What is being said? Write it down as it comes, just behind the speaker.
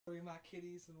my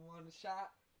kitties in one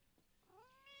shot.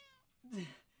 Do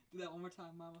that one more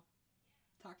time, mama.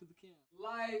 Talk to the camera.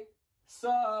 Like,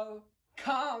 sub,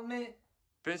 comment.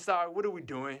 Binstock, what are we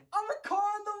doing? I'm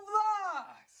recording the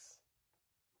vlogs.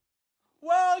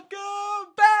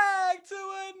 Welcome back to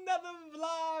another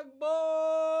vlog, boy.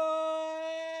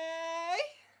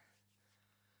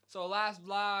 So last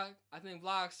vlog, I think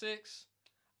vlog 6,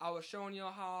 I was showing you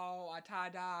how I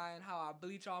tie-dye and how I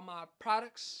bleach all my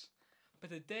products. But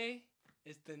today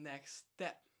is the next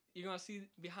step. You're gonna see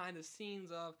behind the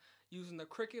scenes of using the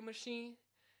Cricut machine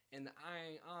and the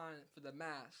iron on for the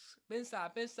masks.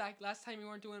 Binstock, last time you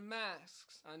weren't doing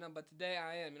masks. I know, but today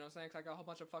I am, you know what I'm saying? 'Cause I got a whole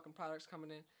bunch of fucking products coming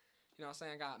in. You know what I'm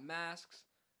saying? I got masks.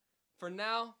 For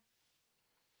now,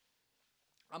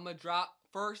 I'm gonna drop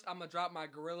my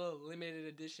Gorilla limited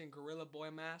edition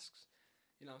Gorillabois masks.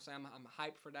 You know what I'm saying? I'm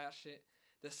hyped for that shit.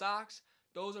 The socks,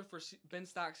 those are for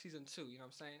Binstock Season 2, you know what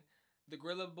I'm saying? The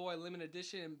Gorillabois limited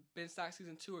edition and Binstock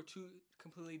Season 2 are two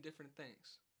completely different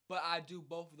things. But I do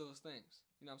both of those things.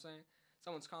 You know what I'm saying?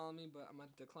 Someone's calling me, but I'm going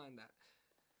to decline that.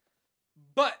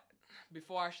 But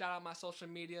before I shout out my social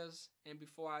medias and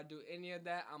before I do any of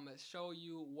that, I'm going to show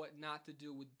you what not to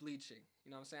do with bleaching.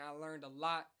 You know what I'm saying? I learned a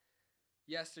lot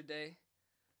yesterday.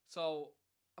 So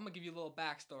I'm going to give you a little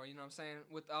backstory. You know what I'm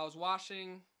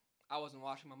saying? I wasn't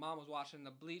washing. My mom was washing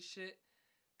the bleach shit.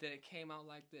 Then it came out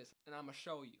like this. And I'm going to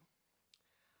show you.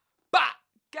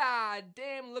 God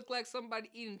damn, look like somebody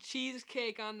eating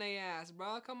cheesecake on their ass,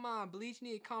 bro. Come on, bleach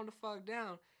need to calm the fuck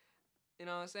down. You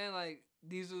know what I'm saying? Like,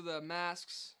 these are the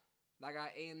masks that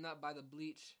got eaten up by the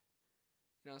bleach.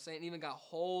 You know what I'm saying? Even got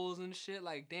holes and shit.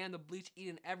 Like, damn, the bleach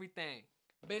eating everything.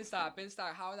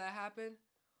 Binstock, how that happened?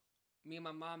 Me and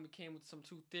my mom came with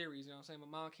two theories, you know what I'm saying? My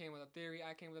mom came with a theory,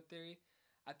 I came with a theory.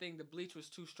 I think the bleach was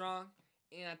too strong.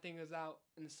 And I think it was out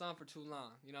in the sun for too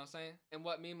long, you know what I'm saying? And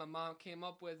what me and my mom came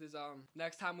up with is,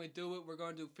 next time we do it, we're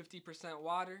going to do 50%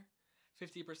 water,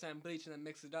 50% bleach, and then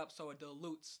mix it up so it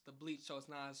dilutes the bleach so it's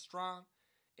not as strong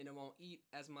and it won't eat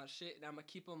as much shit. And I'm going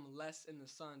to keep them less in the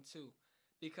sun, too.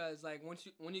 Because, like,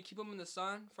 when you keep them in the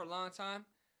sun for a long time,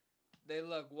 they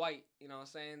look white, you know what I'm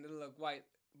saying? They look white.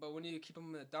 But when you keep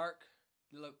them in the dark,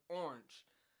 they look orange.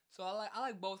 So I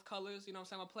like both colors, you know what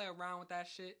I'm saying? I'm going to play around with that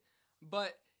shit.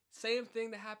 But same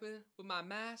thing that happened with my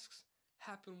masks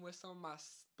happened with some of my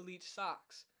bleach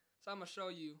socks. So I'm going to show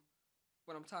you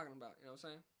what I'm talking about. You know what I'm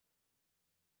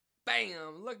saying?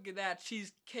 Bam! Look at that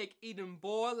cheesecake eating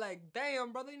boy. Like,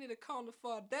 damn, brother, you need to calm the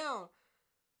fuck down.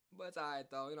 But it's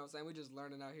alright, though. You know what I'm saying? We just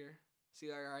learning out here. See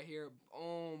that right here?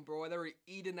 Boom, bro. They were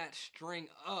eating that string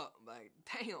up. Like,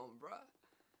 damn, bro.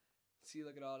 See,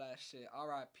 look at all that shit.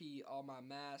 R.I.P. all my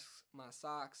masks, my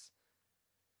socks.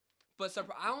 But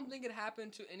I don't think it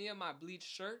happened to any of my bleach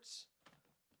shirts.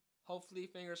 Hopefully,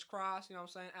 fingers crossed, you know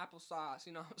what I'm saying? Applesauce,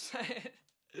 you know what I'm saying?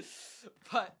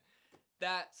 But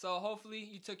so hopefully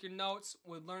you took your notes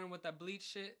with learning with that bleach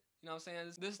shit. You know what I'm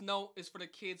saying? This note is for the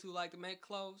kids who like to make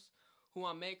clothes, who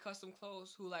want to make custom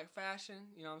clothes, who like fashion,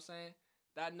 you know what I'm saying?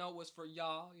 That note was for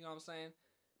y'all, you know what I'm saying?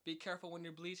 Be careful when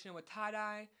you're bleaching with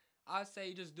tie-dye. I'd say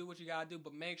you just do what you gotta do,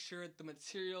 but make sure the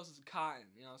materials is cotton,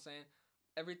 you know what I'm saying?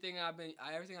 Everything I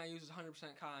use is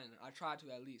 100% cotton. I try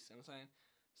to at least, you know what I'm saying?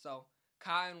 So,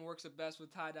 cotton works the best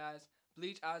with tie-dyes.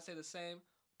 Bleach, I would say the same,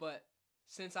 but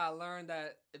since I learned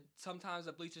that sometimes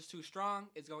the bleach is too strong,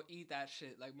 it's going to eat that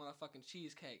shit like motherfucking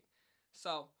cheesecake.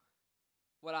 So,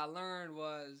 what I learned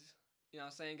was, you know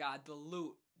what I'm saying, gotta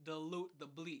dilute the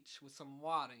bleach with some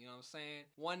water, you know what I'm saying?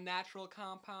 One natural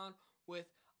compound with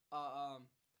a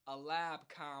lab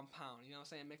compound, you know what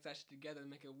I'm saying? Mix that shit together and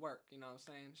make it work, you know what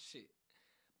I'm saying? Shit.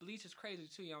 Bleach is crazy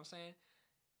too, you know what I'm saying?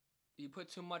 You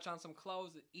put too much on some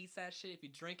clothes, it eats that shit. If you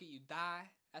drink it, you die.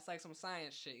 That's like some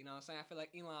science shit, you know what I'm saying? I feel like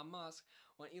Elon Musk,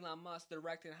 when Elon Musk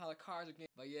directed how the cars are getting.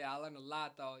 But yeah, I learned a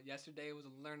lot though. Yesterday was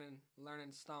a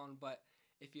learning stone. But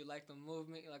if you like the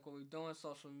movement, you like what we're doing,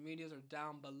 social medias are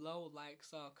down below. Like,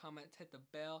 comment, hit the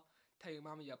bell, tell your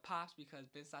mama your pops because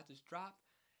Binstock just dropped.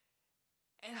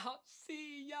 And I'll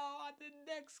see y'all at the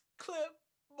next clip,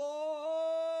 boy.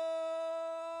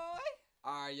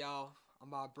 Alright, y'all. I'm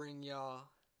about to bring y'all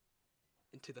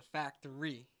into the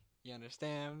factory. You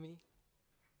understand me?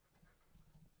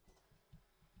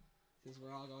 This is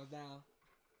where it all goes down.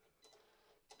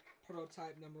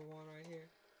 Prototype number 1 right here.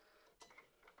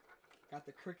 Got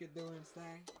the Cricut doing its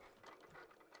thing.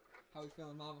 How we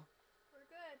feeling, mama? We're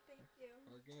good, thank you.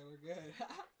 We're good.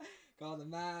 Got all the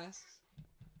masks.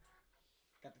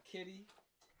 Got the kitty.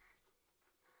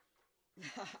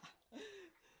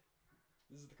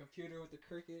 This is the computer with the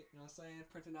Cricut, you know what I'm saying?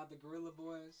 Printing out the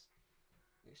Gorillabois.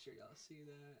 Make sure y'all see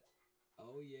that.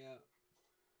 Oh yeah.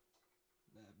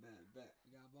 Bet.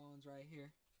 We got bones one's right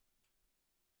here.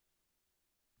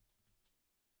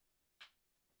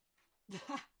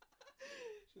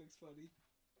 She looks funny.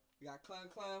 We got Clown.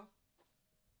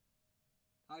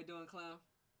 How you doing, Clown?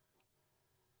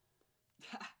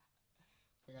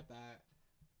 We got that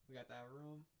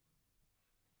room.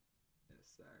 Yes,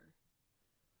 sir.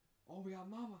 Oh, we got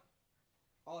Mama.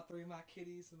 All three of my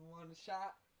kitties in one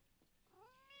shot.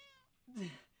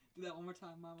 Do that one more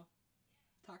time, Mama.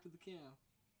 Talk to the cam.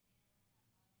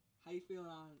 How you feeling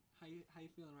how you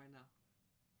feeling right now?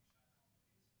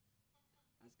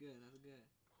 That's good.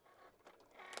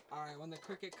 Alright, when the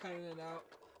cricket cutting it out,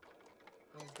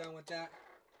 when it's done with that,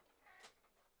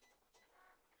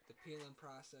 the peeling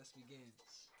process begins.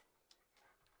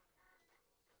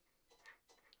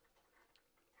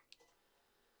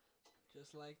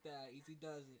 Just like that, easy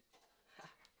does it.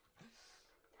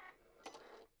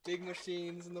 Big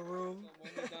machines in the room. So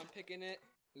when we're done picking it,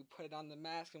 we put it on the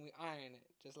mask and we iron it,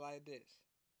 just like this.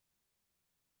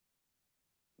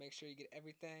 Make sure you get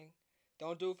everything.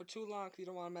 Don't do it for too long because you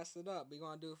don't want to mess it up. But you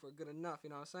want to do it for good enough, you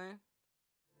know what I'm saying?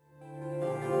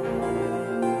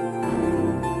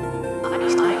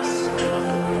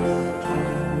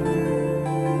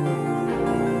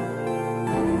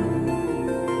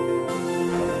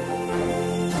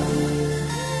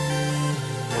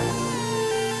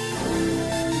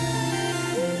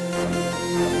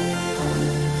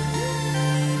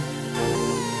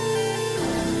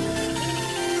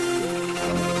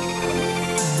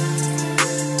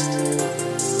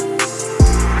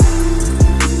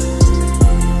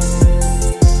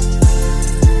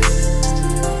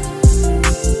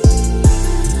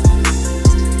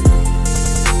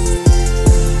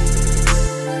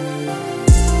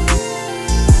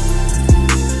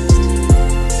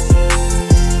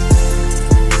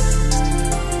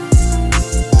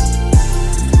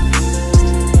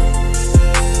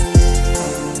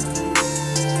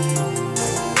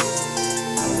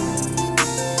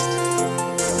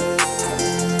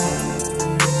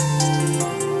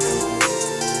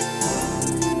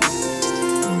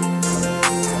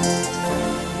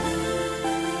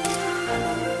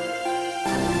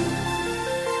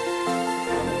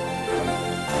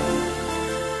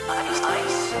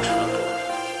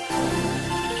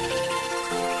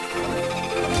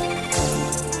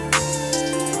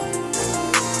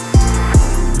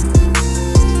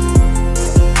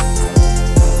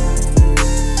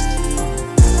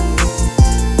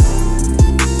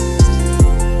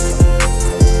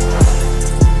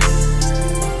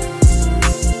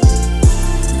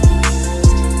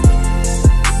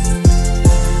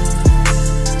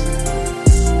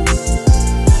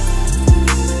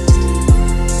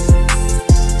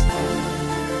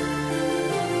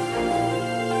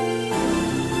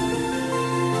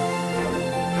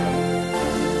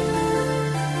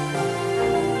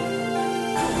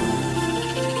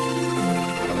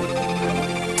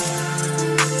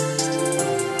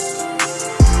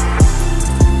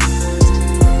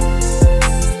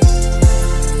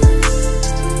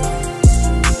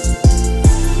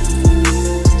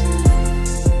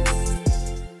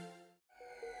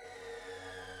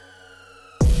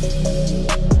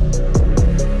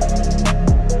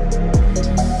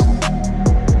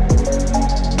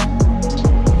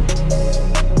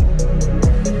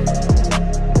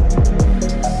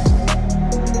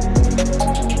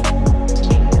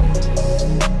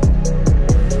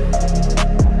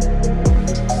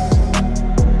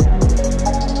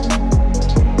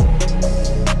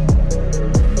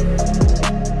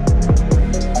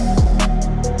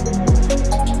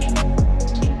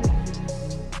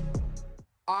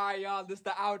 This is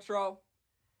the outro.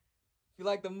 If you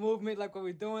like the movement, like what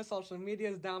we're doing, social media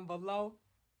is down below.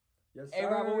 Yes, sir. Hey,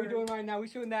 Rob, what we doing right now? We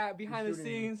shooting that behind the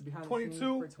scenes.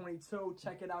 22 for 22.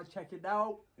 Check it out.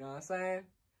 You know what I'm saying?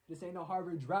 This ain't no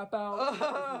Harvard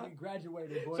dropout. We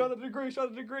graduated, boy. Show the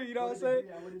degree. You know what I'm saying?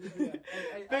 What did you do?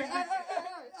 Hey.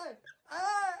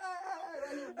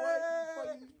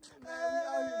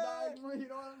 You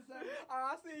know what I'm saying?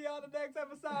 I'll see y'all in the next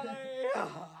episode.